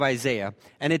Isaiah,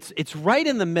 and it's right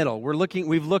in the middle.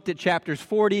 We've looked at chapters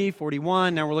 40,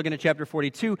 41, now we're looking at chapter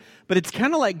 42, but it's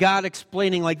kind of like God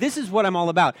explaining, like, this is what I'm all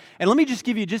about. And let me just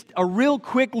give you just a real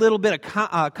quick little bit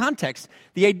of context.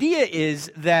 The idea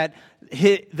is that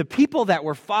the people that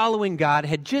were following God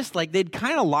had just, like, they'd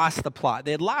kind of lost the plot.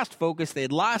 They had lost focus. They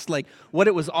had lost, like, what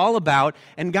it was all about.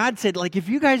 And God said, like, if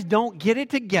you guys don't get it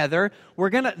together,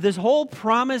 this whole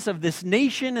promise of this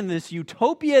nation and this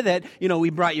utopia that, we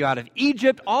brought you out of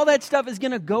Egypt, all that stuff is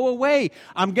going to go away.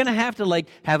 I'm going to have to, like,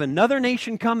 have another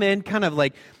nation come in, kind of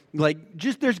like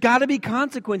just there's got to be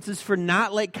consequences for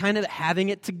not, like, kind of having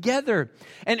it together.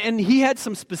 And he had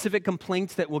some specific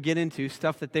complaints that we'll get into,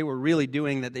 stuff that they were really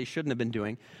doing that they shouldn't have been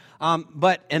doing. And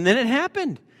then it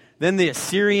happened. Then the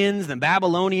Assyrians, the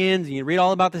Babylonians, and you read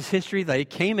all about this history, they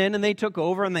came in and they took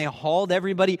over and they hauled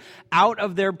everybody out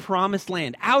of their promised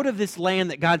land, out of this land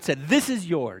that God said, this is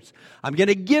yours. I'm going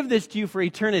to give this to you for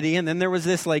eternity. And then there was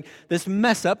this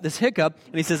mess up, this hiccup,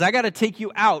 and he says, I got to take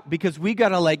you out because we got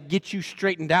to, like, get you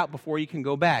straightened out before you can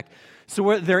go back.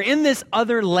 So they're in this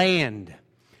other land.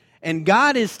 And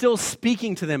God is still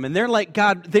speaking to them, and they're like,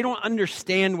 God, they don't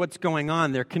understand what's going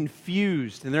on. They're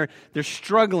confused, and they're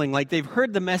struggling. Like, they've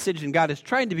heard the message, and God is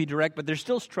trying to be direct, but they're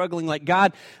still struggling. Like,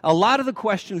 God, a lot of the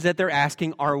questions that they're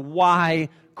asking are why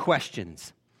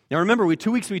questions. Now, remember,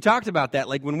 2 weeks we talked about that.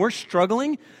 Like, when we're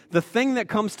struggling, the thing that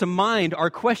comes to mind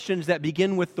are questions that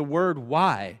begin with the word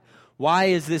why. Why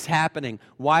is this happening?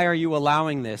 Why are you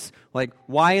allowing this? Like,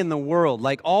 why in the world?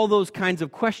 Like, all those kinds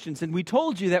of questions. And we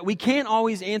told you that we can't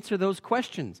always answer those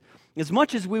questions. As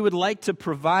much as we would like to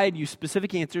provide you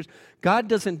specific answers, God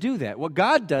doesn't do that. What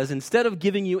God does, instead of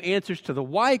giving you answers to the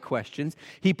why questions,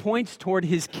 He points toward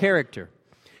His character.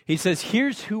 He says,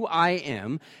 here's who I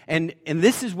am, and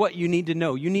this is what you need to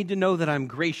know. You need to know that I'm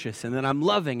gracious, and that I'm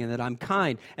loving, and that I'm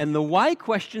kind. And the why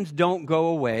questions don't go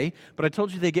away, but I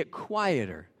told you they get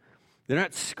quieter. They're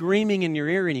not screaming in your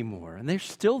ear anymore, and they're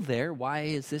still there. Why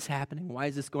is this happening? Why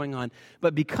is this going on?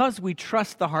 But because we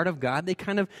trust the heart of God, they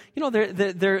kind of,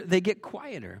 they get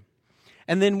quieter.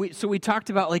 And then we talked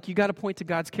about, like, you got to point to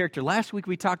God's character. Last week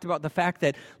we talked about the fact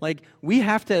that, like, we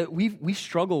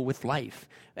struggle with life,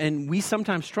 and we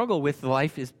sometimes struggle with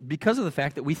life is because of the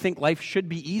fact that we think life should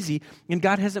be easy, and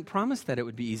God hasn't promised that it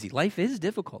would be easy. Life is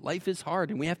difficult. Life is hard,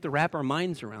 and we have to wrap our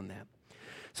minds around that.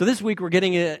 So this week we're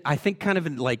getting, I think, kind of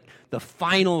like the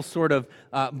final sort of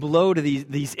blow to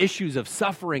these issues of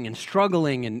suffering and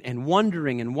struggling and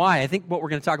wondering and why. I think what we're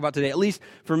going to talk about today, at least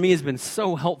for me, has been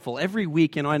so helpful. Every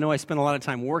week, I know I spend a lot of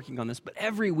time working on this, but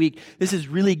every week this has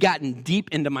really gotten deep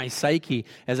into my psyche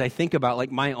as I think about, like,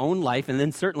 my own life, and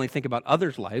then certainly think about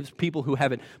others' lives, people who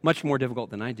have it much more difficult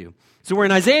than I do. So we're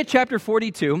in Isaiah chapter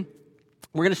 42.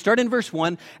 We're going to start in verse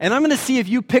 1, and I'm going to see if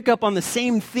you pick up on the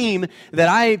same theme that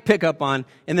I pick up on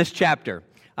in this chapter.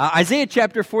 Isaiah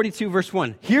chapter 42, verse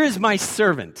 1. Here is my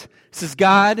servant. This is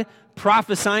God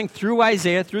prophesying through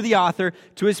Isaiah, through the author,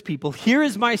 to his people. Here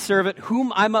is my servant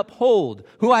whom I uphold,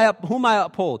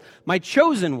 my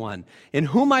chosen one, in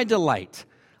whom I delight.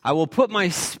 I will put my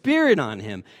spirit on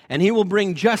him, and he will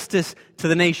bring justice to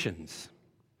the nations.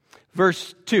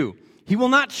 Verse 2. He will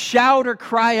not shout or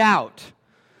cry out,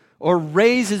 or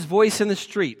raise his voice in the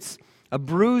streets. A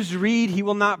bruised reed he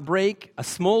will not break, a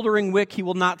smoldering wick he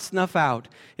will not snuff out.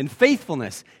 In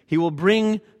faithfulness he will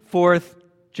bring forth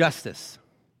justice.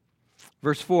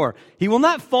 Verse 4, he will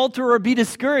not falter or be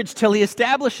discouraged till he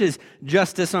establishes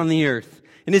justice on the earth.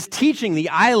 In his teaching the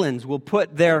islands will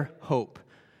put their hope.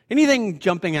 Anything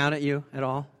jumping out at you at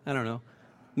all? I don't know.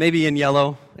 Maybe in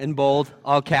yellow, in bold,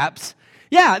 all caps.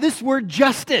 Yeah, this word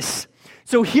justice.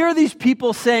 So here are these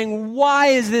people saying, why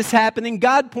is this happening?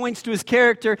 God points to his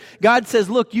character. God says,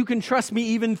 look, you can trust me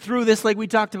even through this, like we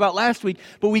talked about last week.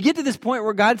 But we get to this point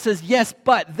where God says, yes,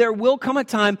 but there will come a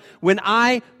time when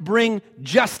I bring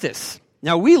justice.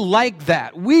 Now, we like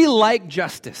that. We like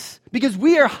justice because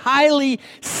we are highly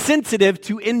sensitive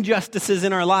to injustices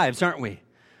in our lives, aren't we?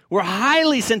 We're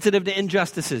highly sensitive to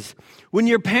injustices. When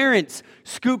your parents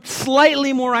scooped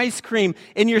slightly more ice cream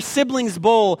in your sibling's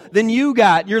bowl than you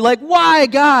got, you're like, why,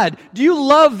 God? Do you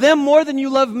love them more than you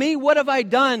love me? What have I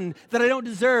done that I don't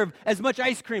deserve as much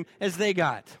ice cream as they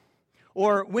got?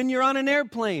 Or when you're on an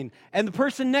airplane and the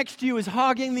person next to you is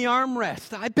hogging the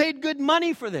armrest. I paid good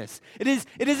money for this. It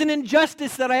is an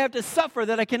injustice that I have to suffer,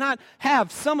 that I cannot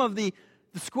have some of the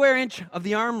square inch of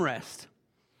the armrest.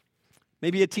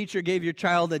 Maybe a teacher gave your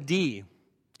child a D,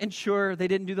 and sure, they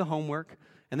didn't do the homework,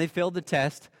 and they failed the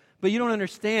test, but you don't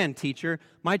understand, teacher.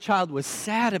 My child was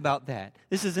sad about that.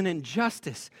 This is an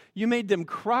injustice. You made them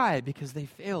cry because they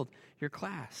failed your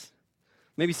class.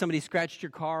 Maybe somebody scratched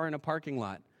your car in a parking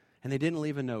lot, and they didn't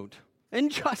leave a note.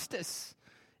 Injustice.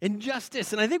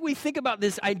 Injustice. And I think we think about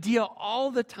this idea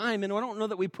all the time, and I don't know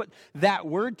that we put that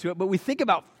word to it, but we think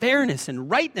about fairness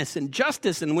and rightness and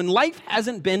justice, and when life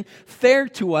hasn't been fair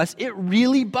to us, it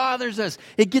really bothers us.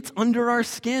 It gets under our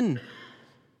skin.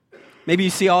 Maybe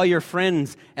you see all your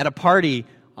friends at a party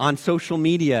on social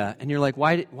media, and you're like,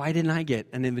 why didn't I get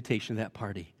an invitation to that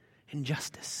party?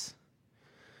 Injustice.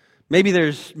 Maybe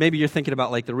you're thinking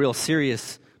about like the real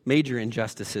serious major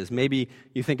injustices. Maybe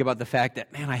you think about the fact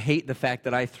that, man, I hate the fact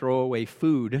that I throw away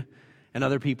food and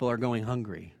other people are going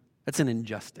hungry. That's an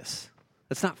injustice.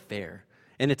 That's not fair.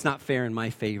 And it's not fair in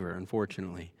my favor,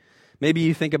 unfortunately. Maybe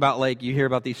you think about you hear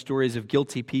about these stories of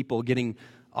guilty people getting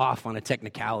off on a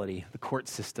technicality, the court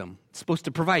system. It's supposed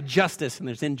to provide justice and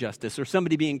there's injustice, or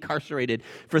somebody being incarcerated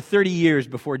for 30 years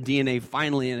before DNA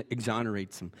finally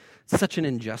exonerates them. It's such an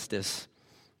injustice.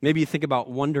 Maybe you think about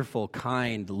wonderful,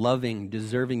 kind, loving,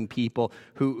 deserving people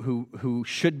who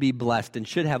should be blessed and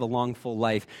should have a long, full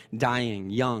life, dying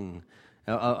young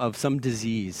of some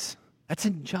disease. That's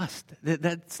unjust.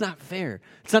 That's not fair.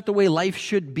 It's not the way life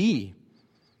should be.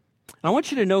 And I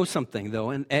want you to know something,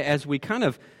 though, and as we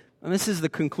and this is the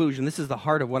conclusion, this is the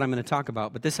heart of what I'm going to talk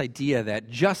about, but this idea that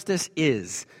justice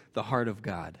is the heart of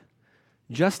God.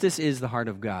 Justice is the heart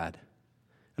of God.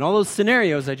 And all those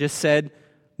scenarios I just said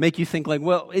make you think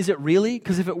well, is it really?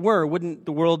 Because if it were, wouldn't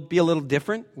the world be a little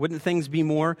different? Wouldn't things be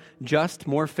more just,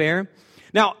 more fair?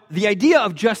 Now, the idea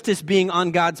of justice being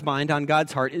on God's mind, on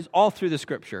God's heart, is all through the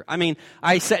Scripture. I mean,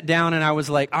 I sat down and I was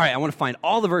like, all right, I want to find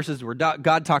all the verses where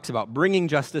God talks about bringing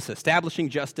justice, establishing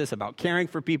justice, about caring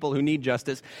for people who need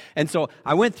justice. And so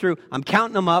I went through, I'm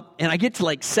counting them up, and I get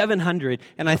to 700,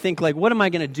 and I think, what am I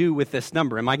going to do with this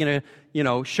number? Am I going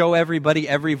to, show everybody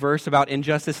every verse about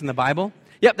injustice in the Bible?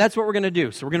 Yep, that's what we're going to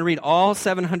do. So we're going to read all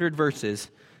 700 verses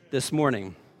this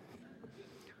morning.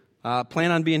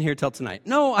 Plan on being here till tonight.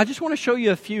 No, I just want to show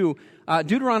you a few.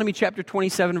 Deuteronomy chapter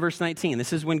 27, verse 19.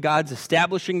 This is when God's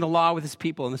establishing the law with his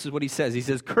people, and this is what he says. He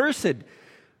says, "Cursed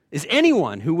is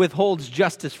anyone who withholds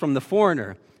justice from the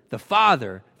foreigner, the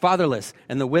fatherless,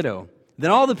 and the widow.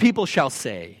 Then all the people shall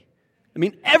say." I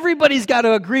mean, everybody's got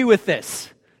to agree with this.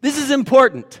 This is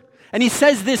important. And he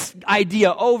says this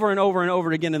idea over and over and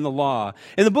over again in the law.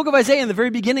 In the book of Isaiah, in the very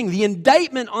beginning, the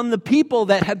indictment on the people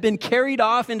that have been carried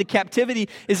off into captivity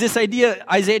is this idea,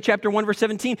 Isaiah chapter 1, verse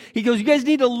 17. He goes, you guys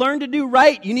need to learn to do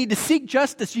right. You need to seek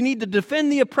justice. You need to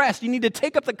defend the oppressed. You need to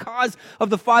take up the cause of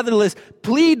the fatherless.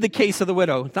 Plead the case of the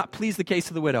widow, not please the case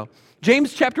of the widow.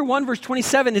 James chapter 1, verse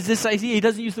 27 is this idea. He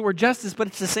doesn't use the word justice, but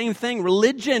it's the same thing.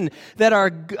 Religion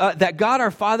that God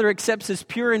our Father accepts as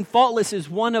pure and faultless is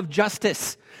one of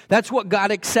justice. That's what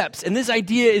God accepts. And this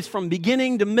idea is from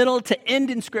beginning to middle to end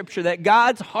in Scripture, that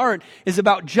God's heart is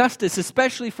about justice,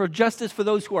 especially for justice for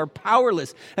those who are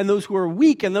powerless and those who are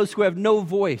weak and those who have no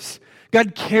voice.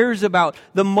 God cares about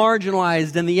the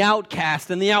marginalized and the outcast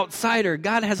and the outsider.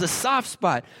 God has a soft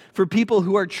spot for people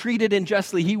who are treated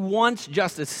unjustly. He wants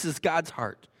justice. This is God's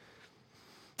heart.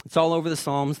 It's all over the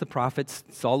Psalms, the prophets.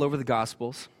 It's all over the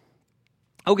Gospels.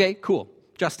 Okay, cool.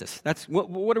 Justice. That's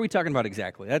what are we talking about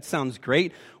exactly? That sounds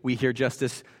great. We hear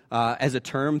justice as a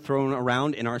term thrown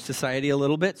around in our society a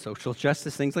little bit, social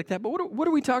justice, things like that. But what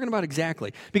are we talking about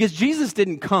exactly? Because Jesus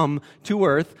didn't come to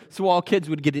earth so all kids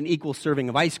would get an equal serving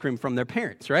of ice cream from their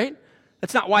parents, right?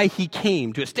 That's not why he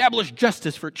came, to establish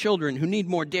justice for children who need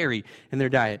more dairy in their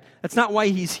diet. That's not why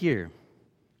he's here.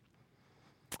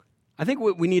 I think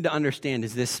what we need to understand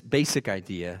is this basic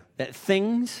idea that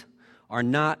things are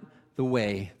not the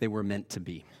way they were meant to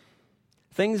be.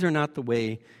 Things are not the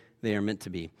way they are meant to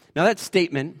be. Now that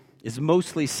statement is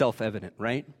mostly self-evident,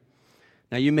 right?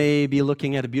 Now you may be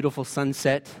looking at a beautiful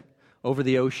sunset over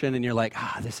the ocean and you're like,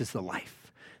 this is the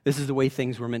life. This is the way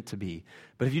things were meant to be.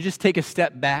 But if you just take a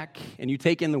step back and you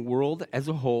take in the world as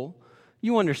a whole,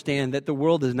 you understand that the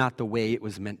world is not the way it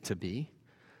was meant to be.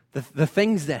 The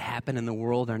things that happen in the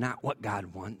world are not what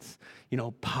God wants.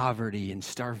 Poverty and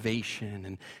starvation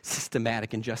and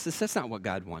systematic injustice. That's not what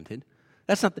God wanted.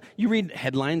 That's not. You read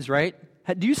headlines, right?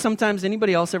 Do you sometimes,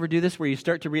 anybody else ever do this where you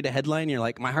start to read a headline and you're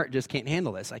like, my heart just can't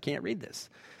handle this. I can't read this.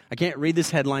 I can't read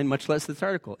this headline, much less this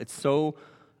article. It's so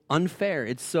unfair.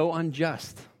 It's so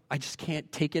unjust. I just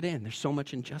can't take it in. There's so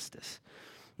much injustice.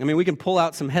 I mean, we can pull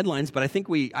out some headlines, but I think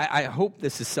I hope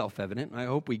this is self-evident. I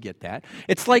hope we get that.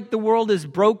 It's like the world is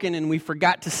broken and we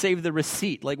forgot to save the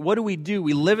receipt. What do?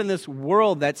 We live in this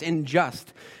world that's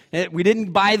unjust. We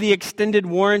didn't buy the extended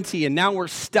warranty, and now we're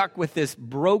stuck with this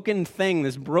broken thing,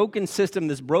 this broken system,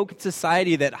 this broken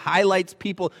society that highlights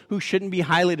people who shouldn't be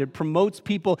highlighted, promotes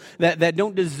people that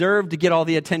don't deserve to get all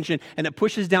the attention, and it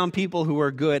pushes down people who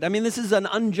are good. I mean, this is an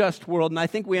unjust world, and I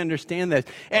think we understand this.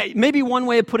 Maybe one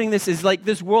way of putting this is like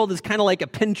this world is kind of like a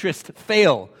Pinterest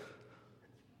fail.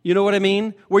 You know what I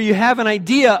mean? Where you have an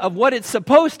idea of what it's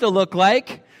supposed to look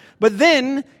like, but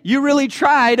then you really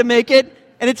try to make it,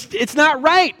 and it's not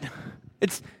right.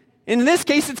 In this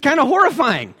case, it's kind of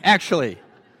horrifying, actually.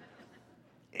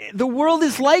 The world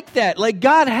is like that. Like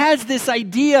God has this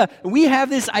idea, we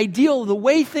have this ideal, the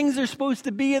way things are supposed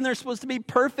to be, and they're supposed to be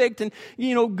perfect, and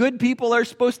good people are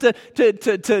supposed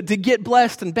to get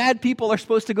blessed, and bad people are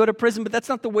supposed to go to prison, but that's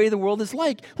not the way the world is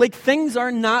like. Like things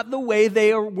are not the way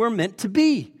were meant to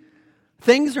be.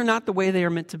 Things are not the way they are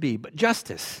meant to be. But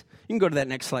justice, you can go to that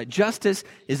next slide. Justice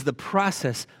is the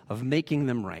process of making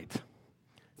them right.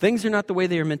 Things are not the way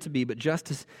they are meant to be, but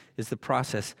justice is the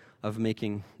process of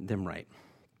making them right.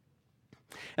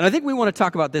 And I think we want to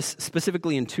talk about this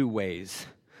specifically in two ways.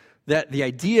 That the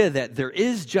idea that there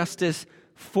is justice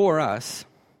for us,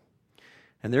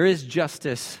 and there is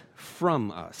justice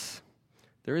from us.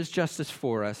 There is justice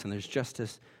for us, and there's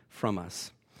justice from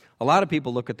us. A lot of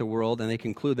people look at the world and they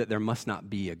conclude that there must not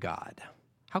be a God.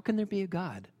 How can there be a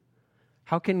God?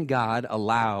 How can God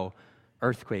allow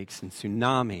earthquakes and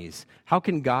tsunamis? How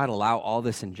can God allow all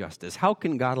this injustice? How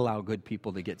can God allow good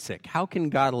people to get sick? How can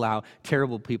God allow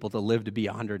terrible people to live to be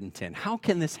 110? How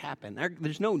can this happen?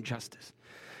 There's no justice.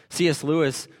 C.S.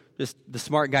 Lewis, just the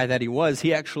smart guy that he was,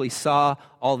 he actually saw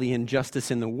all the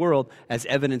injustice in the world as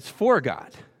evidence for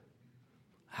God.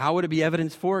 How would it be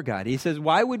evidence for God? He says,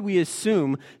 why would we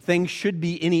assume things should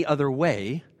be any other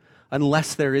way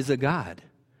unless there is a God?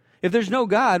 If there's no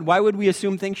God, why would we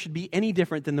assume things should be any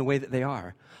different than the way that they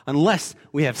are? Unless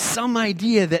we have some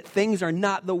idea that things are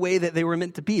not the way that they were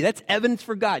meant to be. That's evidence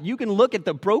for God. You can look at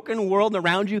the broken world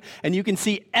around you and you can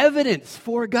see evidence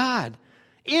for God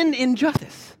in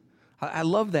injustice. I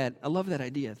love that. I love that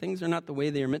idea. Things are not the way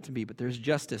they are meant to be, but there's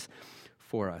justice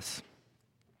for us.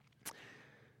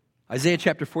 Isaiah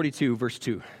chapter 42, verse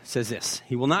 2 says this,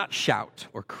 "He will not shout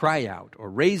or cry out or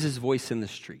raise his voice in the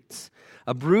streets.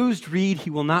 A bruised reed he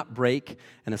will not break,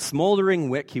 and a smoldering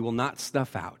wick he will not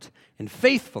snuff out. In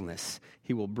faithfulness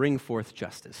he will bring forth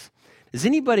justice." Does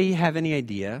anybody have any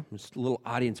idea, just a little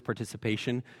audience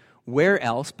participation, where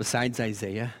else besides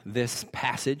Isaiah this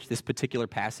particular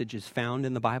passage is found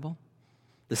in the Bible?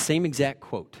 The same exact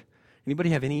quote.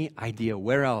 Anybody have any idea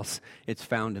where else it's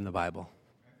found in the Bible?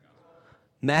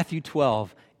 Matthew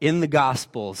 12 in the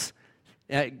Gospels.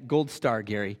 Gold star,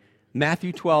 Gary.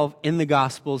 Matthew 12 in the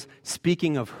Gospels,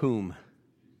 speaking of whom?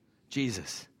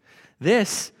 Jesus.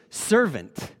 This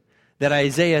servant that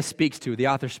Isaiah speaks to, the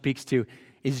author speaks to,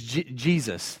 is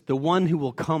Jesus, the one who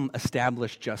will come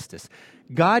establish justice.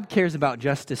 God cares about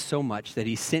justice so much that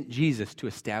he sent Jesus to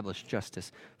establish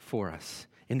justice for us.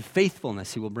 In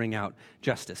faithfulness, he will bring out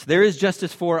justice. There is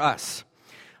justice for us.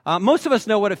 Most of us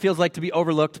know what it feels like to be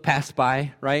overlooked, passed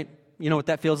by, right? You know what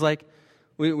that feels like?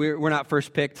 We're not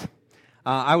first picked.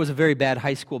 I was a very bad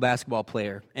high school basketball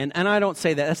player. And I don't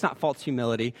say that. That's not false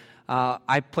humility.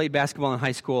 I played basketball in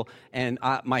high school, and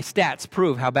my stats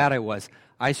prove how bad I was.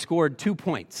 I scored 2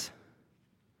 points.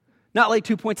 Not like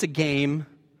 2 points a game,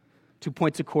 2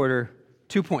 points a quarter,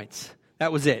 2 points.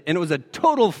 That was it. And it was a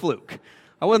total fluke.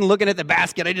 I wasn't looking at the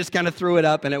basket. I just kind of threw it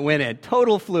up and it went in.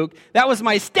 Total fluke. That was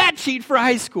my stat sheet for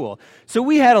high school. So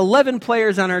we had 11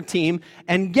 players on our team,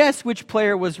 and guess which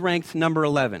player was ranked number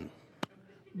 11?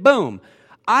 Boom.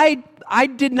 I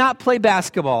did not play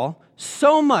basketball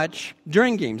so much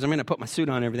during games. I'm going to put my suit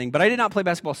on and everything, but I did not play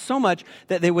basketball so much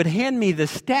that they would hand me the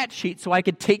stat sheet so I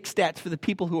could take stats for the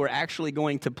people who were actually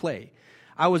going to play.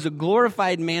 I was a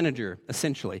glorified manager,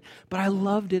 essentially. But I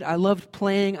loved it. I loved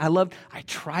playing. I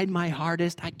tried my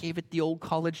hardest. I gave it the old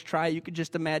college try. You could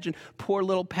just imagine poor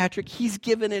little Patrick. He's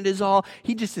given it his all.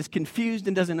 He just is confused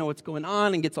and doesn't know what's going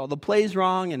on and gets all the plays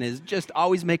wrong and is just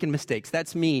always making mistakes.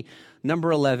 That's me,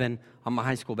 number 11 on my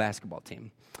high school basketball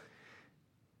team.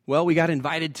 Well, we got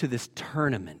invited to this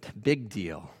tournament. Big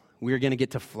deal. We were going to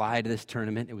get to fly to this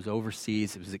tournament. It was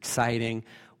overseas. It was exciting.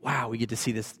 Wow, we get to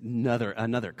see this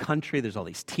another country. There's all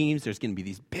these teams. There's going to be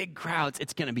these big crowds.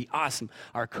 It's going to be awesome.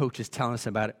 Our coach is telling us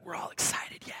about it. We're all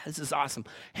excited. Yeah, this is awesome.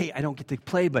 Hey, I don't get to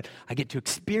play, but I get to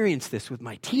experience this with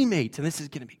my teammates, and this is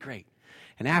going to be great.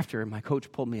 And after, my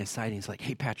coach pulled me aside, and he's like,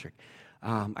 "Hey, Patrick,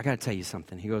 I got to tell you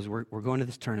something." He goes, we're going to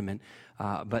this tournament,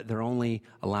 but they're only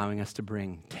allowing us to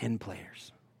bring 10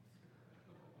 players.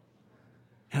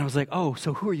 And I was like, "Oh,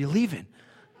 so who are you leaving?"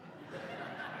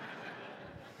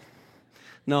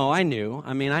 No, I knew.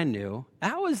 I knew.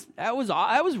 That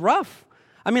was rough.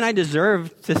 I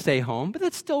deserved to stay home, but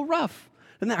that's still rough.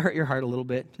 Doesn't that hurt your heart a little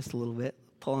bit? Just a little bit?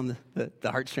 Pull on the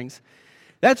heartstrings.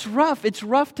 That's rough. It's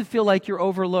rough to feel like you're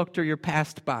overlooked or you're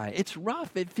passed by. It's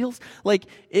rough. It feels like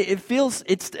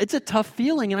it's a tough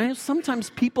feeling. And I know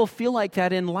sometimes people feel like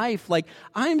that in life. Like,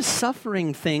 I'm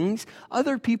suffering things,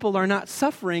 other people are not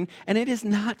suffering, and it is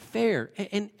not fair.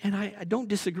 And I don't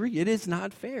disagree. It is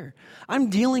not fair.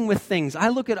 I'm dealing with things. I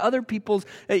look at other people's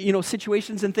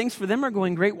situations and things for them are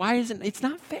going great. Why isn't it's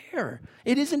not fair?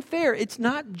 It isn't fair. It's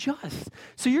not just.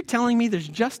 So you're telling me there's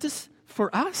justice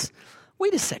for us?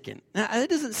 Wait a second. That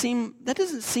doesn't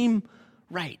seem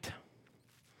right.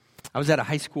 I was at a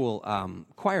high school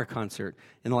choir concert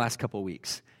in the last couple of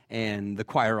weeks, and the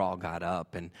choir all got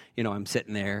up, and I'm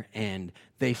sitting there, and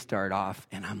they start off,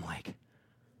 and I'm like,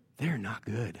 they're not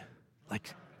good. Like,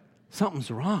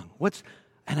 something's wrong.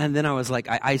 And then I was like,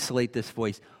 I isolate this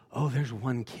voice. Oh, there's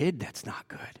one kid that's not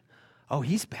good. Oh,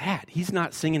 he's bad. He's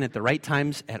not singing at the right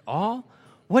times at all.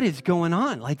 What is going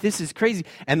on? Like, this is crazy.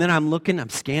 And then I'm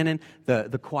scanning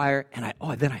the choir, and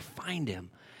then I find him.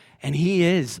 And he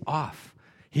is off.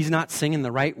 He's not singing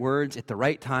the right words at the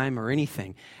right time or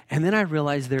anything. And then I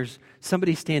realize there's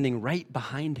somebody standing right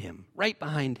behind him.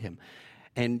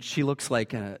 And she looks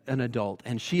like an adult.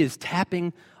 And she is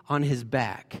tapping on his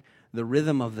back the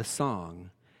rhythm of the song.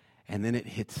 And then it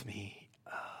hits me.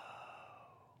 Oh.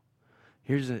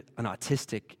 Here's an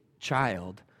autistic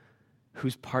child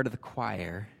who's part of the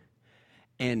choir,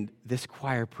 and this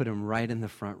choir put him right in the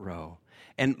front row.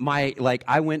 And I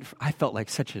felt like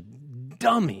such a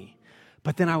dummy.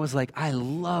 But then I was like, I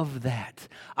love that.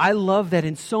 I love that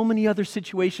in so many other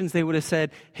situations they would have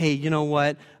said, hey, you know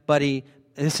what, buddy,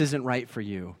 this isn't right for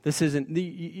you. This isn't,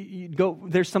 you go.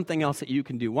 There's something else that you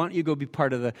can do. Why don't you go be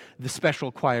part of the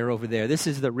special choir over there? These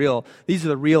are the real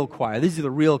choir. These are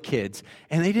the real kids.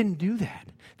 And they didn't do that.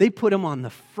 They put him on the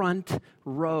front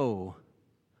row.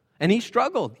 And he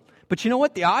struggled. But you know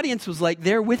what? The audience was like,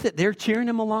 they're with it. They're cheering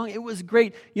him along. It was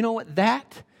great. You know what?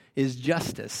 That is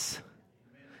justice.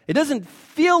 It doesn't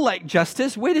feel like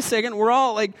justice. Wait a second. We're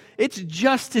all like, it's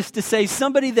justice to say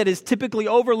somebody that is typically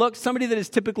overlooked, somebody that is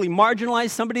typically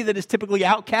marginalized, somebody that is typically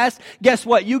outcast, guess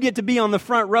what? You get to be on the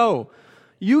front row.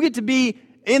 You get to be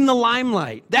in the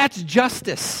limelight. That's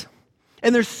justice.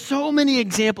 And there's so many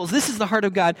examples. This is the heart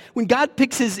of God. When God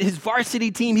picks his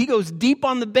varsity team, he goes deep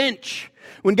on the bench.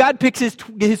 When God picks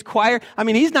his choir,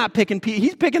 he's not picking people.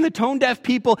 He's picking the tone-deaf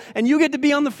people, and you get to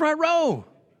be on the front row.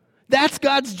 That's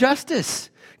God's justice.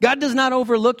 God does not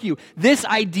overlook you. This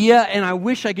idea, and I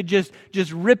wish I could just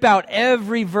rip out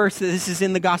every verse that this is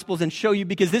in the Gospels and show you,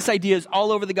 because this idea is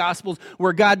all over the Gospels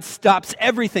where God stops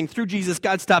everything. Through Jesus,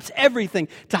 God stops everything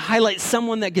to highlight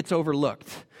someone that gets overlooked.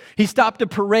 He stopped a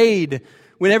parade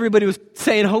when everybody was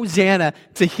saying Hosanna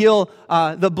to heal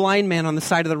the blind man on the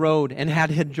side of the road and had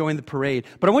him join the parade.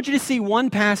 But I want you to see one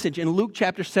passage in Luke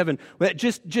chapter 7 that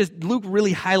just Luke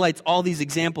really highlights all these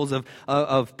examples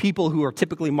of people who are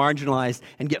typically marginalized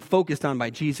and get focused on by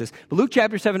Jesus. But Luke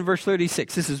chapter 7 verse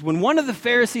 36, this is when one of the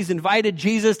Pharisees invited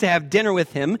Jesus to have dinner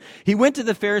with him. He went to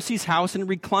the Pharisee's house and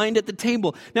reclined at the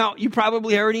table. Now, you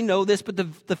probably already know this, but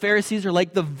the Pharisees are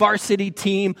like the varsity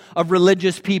team of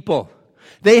religious people.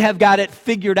 They have got it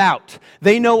figured out.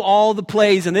 They know all the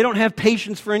plays, and they don't have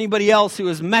patience for anybody else who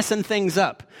is messing things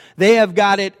up. They have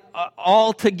got it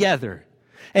all together.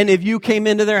 And if you came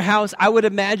into their house, I would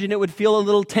imagine it would feel a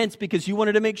little tense because you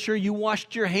wanted to make sure you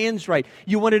washed your hands right.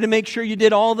 You wanted to make sure you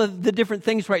did all the different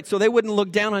things right so they wouldn't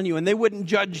look down on you and they wouldn't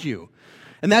judge you.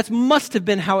 And that must have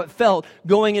been how it felt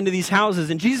going into these houses.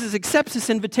 And Jesus accepts this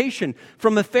invitation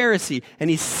from a Pharisee.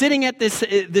 And he's sitting at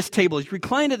this table. He's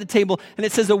reclined at the table. And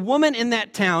it says, a woman in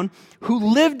that town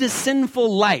who lived a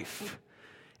sinful life.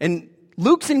 And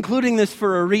Luke's including this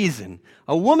for a reason.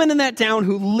 A woman in that town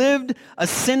who lived a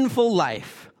sinful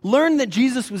life learned that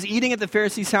Jesus was eating at the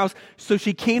Pharisee's house, so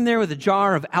she came there with a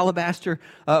jar of alabaster,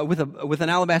 with an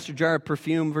alabaster jar of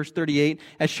perfume, verse 38.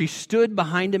 As she stood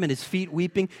behind him at his feet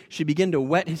weeping, she began to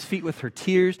wet his feet with her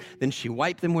tears. Then she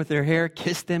wiped them with her hair,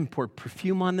 kissed them, poured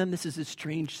perfume on them. This is a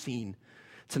strange scene.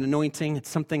 It's an anointing. It's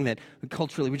something that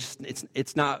culturally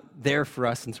it's not there for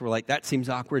us, and so we're like, that seems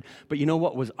awkward. But you know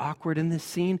what was awkward in this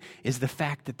scene is the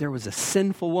fact that there was a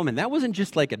sinful woman. That wasn't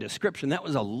just like a description. That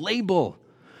was a label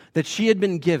that she had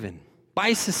been given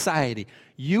by society.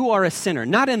 You are a sinner.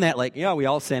 Not in that like, we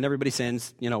all sin, everybody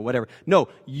sins, whatever. No,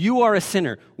 you are a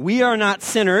sinner. We are not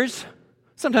sinners.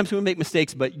 Sometimes we make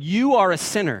mistakes, but you are a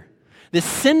sinner. This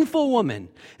sinful woman.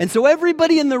 And so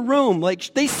everybody in the room,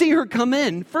 like they see her come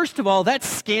in. First of all, that's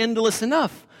scandalous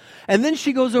enough. And then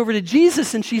she goes over to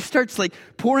Jesus and she starts like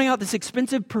pouring out this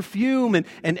expensive perfume and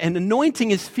anointing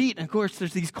his feet. And of course,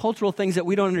 there's these cultural things that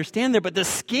we don't understand there. But the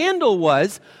scandal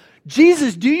was,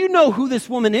 Jesus, do you know who this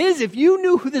woman is? If you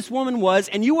knew who this woman was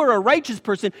and you were a righteous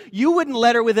person, you wouldn't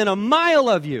let her within a mile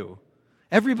of you.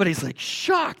 Everybody's like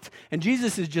shocked. And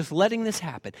Jesus is just letting this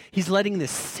happen. He's letting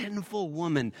this sinful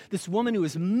woman, this woman who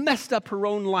has messed up her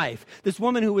own life, this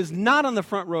woman who was not on the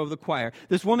front row of the choir,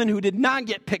 this woman who did not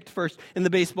get picked first in the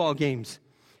baseball games.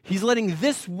 He's letting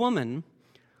this woman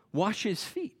wash his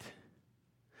feet.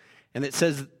 And it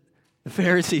says, the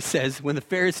Pharisee says, when the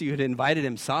Pharisee who had invited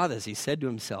him saw this, he said to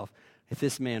himself, if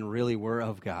this man really were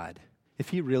of God, if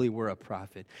he really were a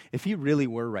prophet, if he really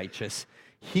were righteous,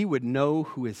 he would know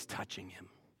who is touching him.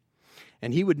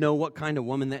 And he would know what kind of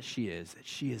woman that she is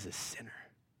a sinner.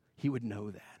 He would know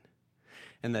that.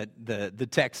 And the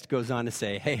text goes on to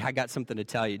say, hey, I got something to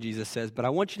tell you, Jesus says, but I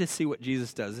want you to see what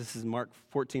Jesus does. This is Mark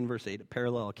 14, verse 8, a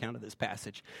parallel account of this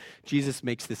passage. Jesus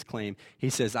makes this claim.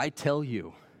 He says, I tell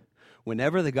you,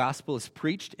 whenever the gospel is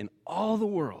preached in all the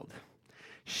world,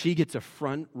 she gets a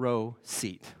front row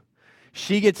seat.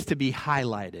 She gets to be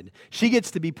highlighted. She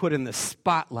gets to be put in the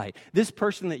spotlight. This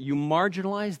person that you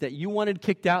marginalized, that you wanted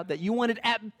kicked out, that you wanted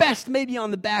at best maybe on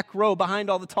the back row behind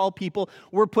all the tall people,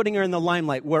 we're putting her in the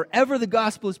limelight. Wherever the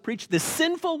gospel is preached, this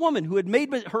sinful woman who had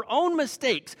made her own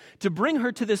mistakes to bring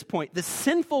her to this point, this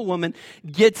sinful woman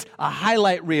gets a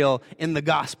highlight reel in the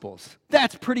gospels.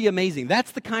 That's pretty amazing.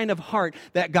 That's the kind of heart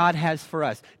that God has for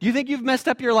us. Do you think you've messed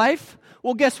up your life?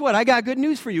 Well, guess what? I got good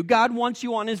news for you. God wants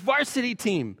you on his varsity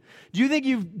team. Do you think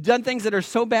you've done things that are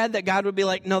so bad that God would be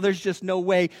like, no, there's just no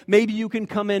way. Maybe you can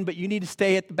come in, but you need to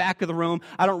stay at the back of the room.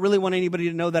 I don't really want anybody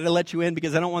to know that I let you in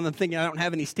because I don't want them thinking I don't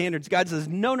have any standards. God says,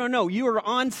 no. You are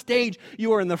on stage.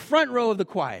 You are in the front row of the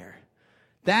choir.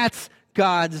 That's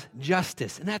God's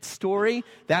justice. And that story,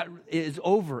 that is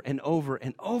over and over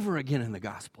and over again in the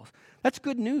Gospels. That's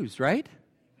good news, right?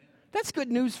 That's good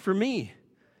news for me.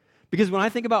 Because when I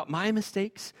think about my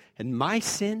mistakes and my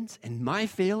sins and my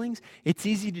failings, it's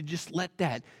easy to just let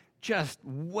that just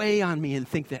weigh on me and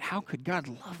think that how could God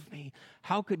love me?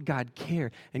 How could God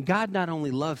care? And God not only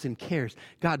loves and cares,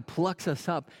 God plucks us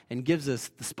up and gives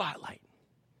us the spotlight.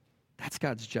 That's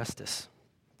God's justice.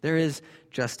 There is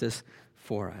justice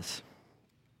for us.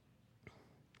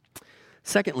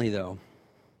 Secondly, there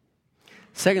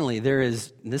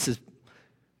is, and this is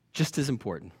just as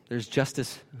important, there's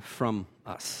justice from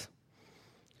us.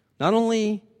 Not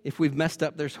only if we've messed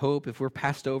up, there's hope. If we're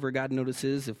passed over, God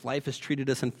notices. If life has treated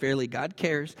us unfairly, God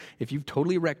cares. If you've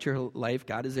totally wrecked your life,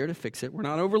 God is there to fix it. We're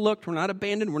not overlooked. We're not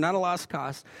abandoned. We're not a lost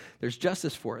cause. There's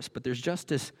justice for us, but there's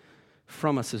justice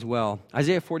from us as well.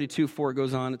 Isaiah 42:4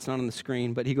 goes on. It's not on the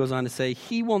screen, but he goes on to say,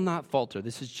 he will not falter.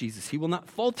 This is Jesus. He will not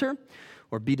falter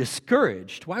or be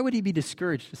discouraged. Why would he be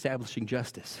discouraged establishing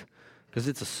justice? Because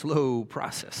it's a slow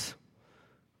process.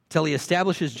 Till he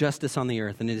establishes justice on the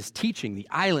earth, and in his teaching, the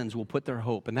islands will put their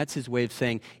hope. And that's his way of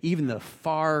saying even the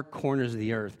far corners of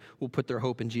the earth will put their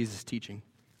hope in Jesus' teaching.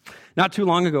 Not too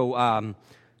long ago,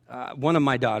 one of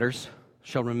my daughters,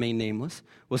 shall remain nameless,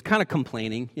 was kind of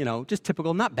complaining, just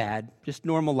typical, not bad, just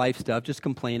normal life stuff, just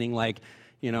complaining like,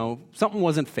 something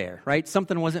wasn't fair, right?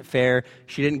 Something wasn't fair.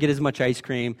 She didn't get as much ice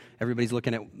cream. Everybody's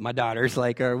looking at my daughters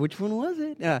like, which one was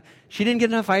it? She didn't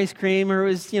get enough ice cream, or it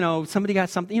was, somebody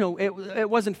got something. It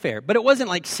wasn't fair. But it wasn't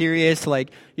like serious, like,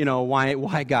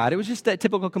 why God? It was just that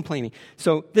typical complaining.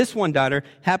 So this one daughter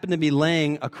happened to be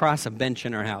laying across a bench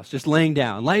in our house, just laying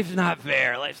down. Life's not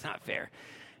fair.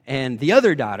 And the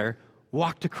other daughter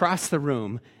walked across the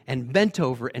room and bent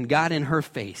over and got in her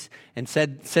face and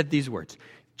said these words,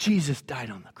 Jesus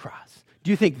died on the cross. Do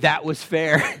you think that was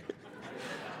fair?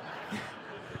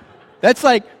 That's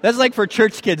like for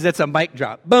church kids, that's a mic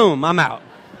drop. Boom, I'm out.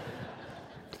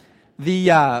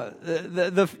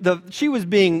 She was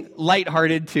being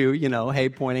lighthearted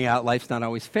too, pointing out life's not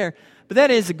always fair. But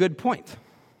that is a good point.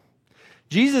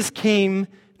 Jesus came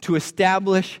to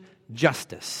establish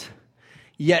justice,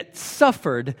 yet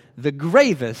suffered the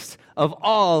gravest of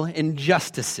all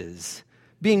injustices,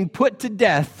 being put to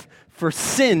death for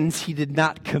sins he did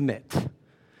not commit.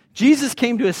 Jesus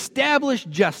came to establish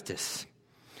justice,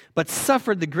 but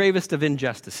suffered the gravest of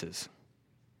injustices.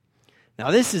 Now,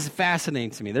 this is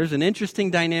fascinating to me. There's an interesting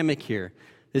dynamic here.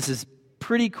 This is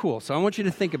pretty cool. So I want you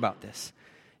to think about this.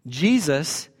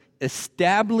 Jesus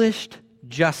established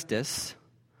justice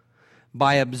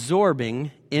by absorbing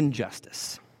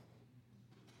injustice.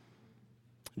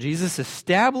 Jesus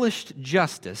established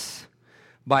justice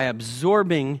by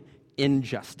absorbing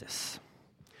injustice.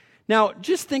 Now,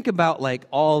 just think about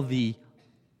all the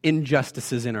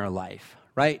injustices in our life,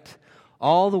 right?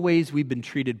 all the ways we've been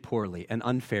treated poorly and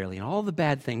unfairly and all the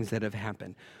bad things that have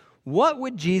happened, what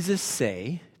would Jesus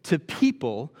say to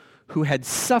people who had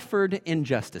suffered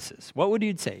injustices? What would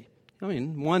he say? I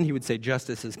mean, one, he would say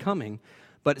justice is coming,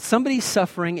 but somebody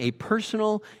suffering a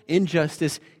personal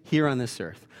injustice here on this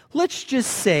earth. Let's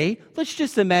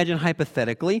just imagine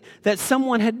hypothetically that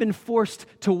someone had been forced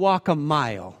to walk a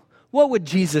mile. What would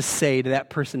Jesus say to that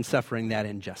person suffering that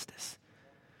injustice?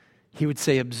 He would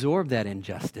say, absorb that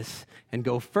injustice and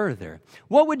go further.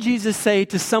 What would Jesus say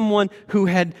to someone who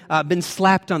had been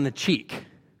slapped on the cheek?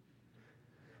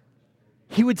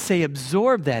 He would say,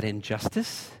 absorb that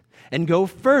injustice and go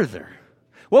further.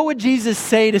 What would Jesus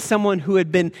say to someone who had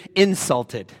been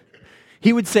insulted?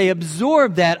 He would say,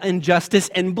 absorb that injustice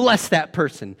and bless that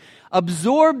person.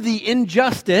 Absorb the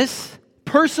injustice,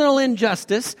 personal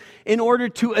injustice, in order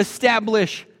to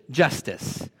establish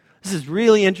justice. This is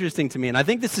really interesting to me, and I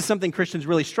think this is something Christians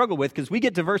really struggle with because we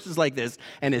get to verses like this,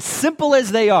 and as simple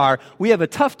as they are, we have a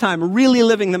tough time really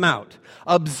living them out.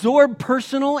 Absorb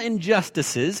personal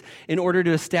injustices in order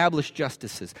to establish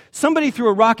justices. Somebody threw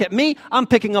a rock at me, I'm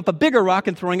picking up a bigger rock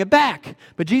and throwing it back.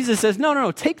 But Jesus says,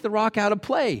 no, take the rock out of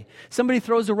play. Somebody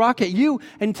throws a rock at you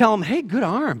and tell them, hey, good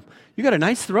arm. You got a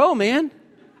nice throw, man.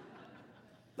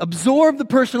 Absorb the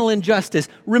personal injustice.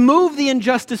 Remove the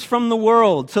injustice from the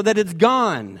world so that it's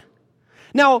gone.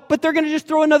 Now, but they're going to just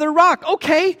throw another rock.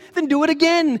 Okay, then do it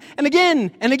again and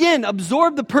again and again.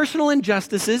 Absorb the personal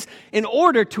injustices in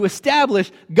order to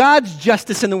establish God's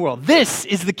justice in the world. This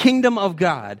is the kingdom of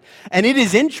God. And it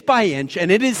is inch by inch, and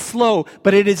it is slow,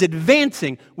 but it is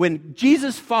advancing when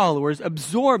Jesus' followers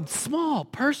absorb small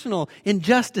personal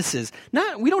injustices.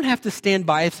 We don't have to stand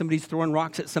by if somebody's throwing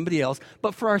rocks at somebody else,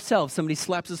 but for ourselves, somebody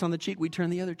slaps us on the cheek, we turn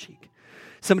the other cheek.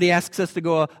 Somebody asks us to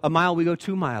go a mile, we go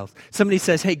 2 miles. Somebody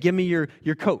says, hey, give me your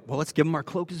coat. Well, let's give them our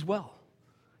cloak as well.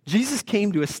 Jesus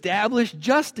came to establish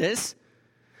justice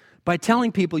by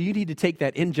telling people you need to take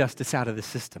that injustice out of the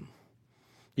system.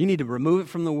 You need to remove it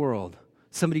from the world.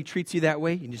 Somebody treats you that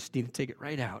way, you just need to take it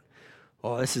right out.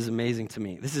 Oh, this is amazing to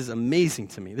me. This is amazing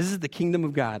to me. This is the kingdom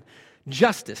of God.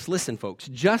 Justice, listen, folks,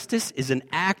 justice is an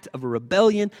act of a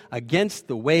rebellion against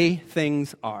the way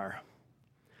things are.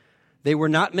 They were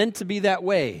not meant to be that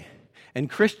way. And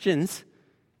Christians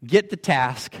get the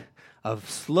task of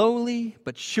slowly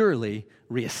but surely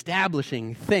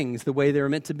reestablishing things the way they were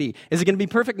meant to be. Is it going to be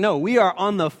perfect? No. We are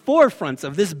on the forefronts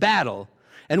of this battle,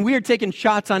 and we are taking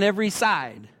shots on every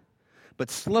side.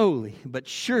 But slowly but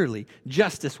surely,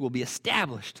 justice will be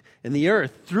established in the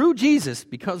earth through Jesus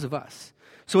because of us.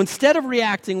 So instead of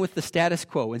reacting with the status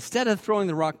quo, instead of throwing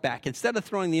the rock back, instead of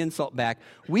throwing the insult back,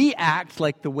 we act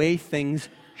like the way things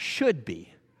should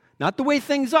be. Not the way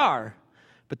things are,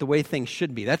 but the way things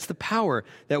should be. That's the power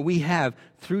that we have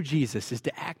through Jesus, is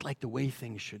to act like the way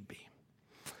things should be.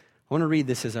 I want to read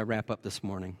this as I wrap up this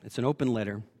morning. It's an open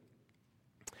letter.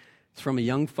 It's from a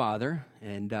young father,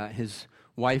 and his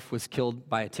wife was killed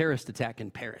by a terrorist attack in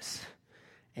Paris.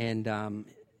 And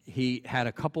he had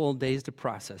a couple of days to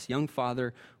process. Young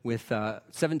father with a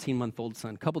 17-month-old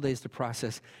son, a couple days to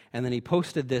process, and then he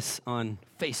posted this on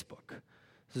Facebook.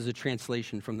 This is a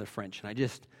translation from the French, and I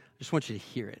just want you to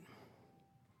hear it.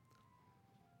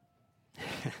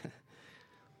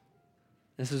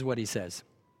 This is what he says.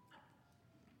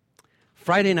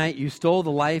 Friday night, you stole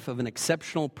the life of an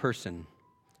exceptional person,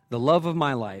 the love of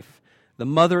my life, the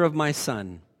mother of my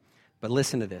son. But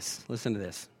listen to this. Listen to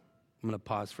this. I'm going to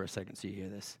pause for a second so you hear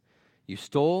this. You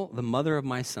stole the mother of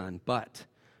my son, but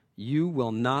you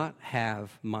will not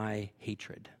have my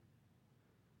hatred.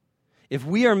 If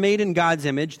we are made in God's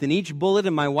image, then each bullet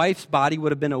in my wife's body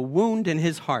would have been a wound in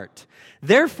his heart.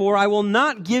 Therefore, I will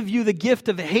not give you the gift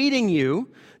of hating you,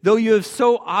 though you have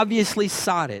so obviously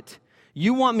sought it.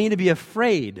 You want me to be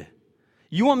afraid.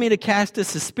 You want me to cast a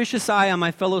suspicious eye on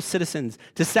my fellow citizens,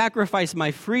 to sacrifice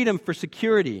my freedom for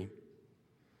security.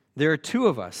 There are 2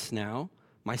 of us now,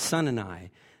 my son and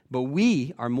I, but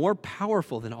we are more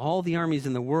powerful than all the armies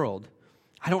in the world.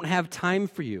 I don't have time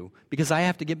for you because I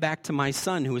have to get back to my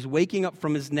son who is waking up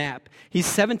from his nap. He's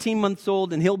 17 months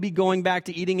old and he'll be going back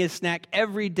to eating his snack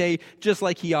every day just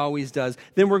like he always does.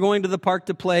 Then we're going to the park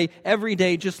to play every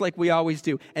day just like we always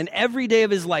do. And every day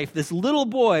of his life, this little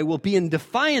boy will be in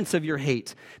defiance of your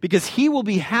hate because he will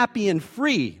be happy and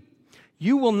free.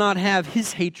 You will not have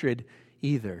his hatred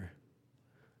either.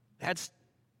 That's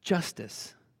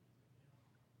justice.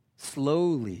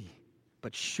 Slowly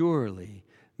but surely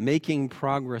making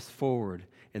progress forward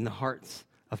in the hearts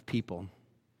of people.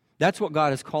 That's what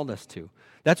God has called us to.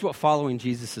 That's what following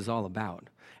Jesus is all about.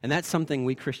 And that's something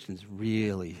we Christians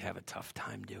really have a tough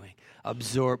time doing.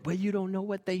 Absorb, but you don't know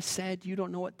what they said. You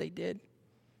don't know what they did.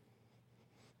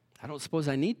 I don't suppose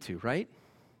I need to, right?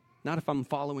 Not if I'm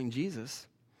following Jesus.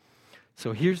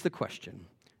 So here's the question.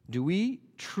 Do we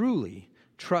truly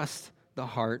trust the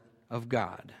heart of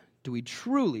God? Do we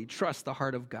truly trust the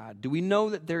heart of God? Do we know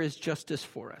that there is justice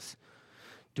for us?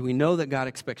 Do we know that God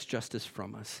expects justice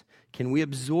from us? Can we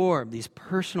absorb these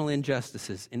personal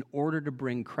injustices in order to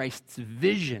bring Christ's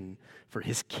vision for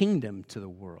his kingdom to the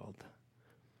world?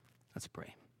 Let's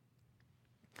pray.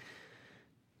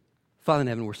 Father in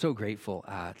heaven, we're so grateful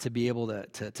to be able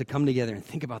to come together and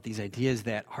think about these ideas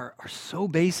that are so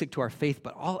basic to our faith,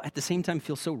 but all at the same time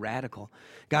feel so radical.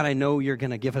 God, I know you're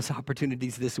going to give us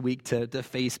opportunities this week to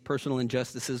face personal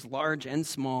injustices, large and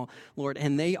small, Lord,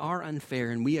 and they are unfair,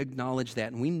 and we acknowledge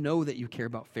that, and we know that you care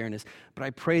about fairness, but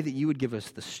I pray that you would give us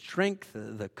the strength,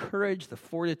 the courage, the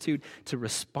fortitude to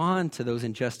respond to those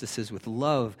injustices with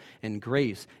love and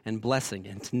grace and blessing,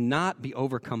 and to not be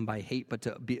overcome by hate, but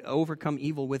to be overcome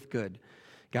evil with good.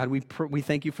 God, we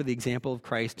thank you for the example of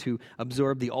Christ who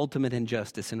absorbed the ultimate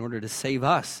injustice in order to save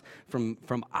us from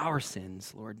our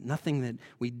sins, Lord. Nothing that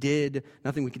we did,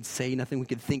 nothing we could say, nothing we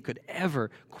could think could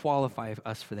ever qualify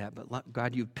us for that. But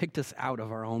God, you've picked us out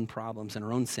of our own problems and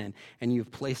our own sin, and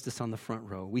you've placed us on the front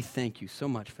row. We thank you so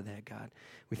much for that, God.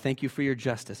 We thank you for your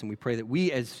justice, and we pray that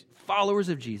we as followers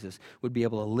of Jesus would be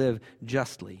able to live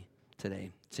justly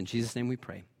today. It's in Jesus' name we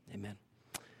pray. Amen.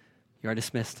 You are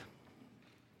dismissed.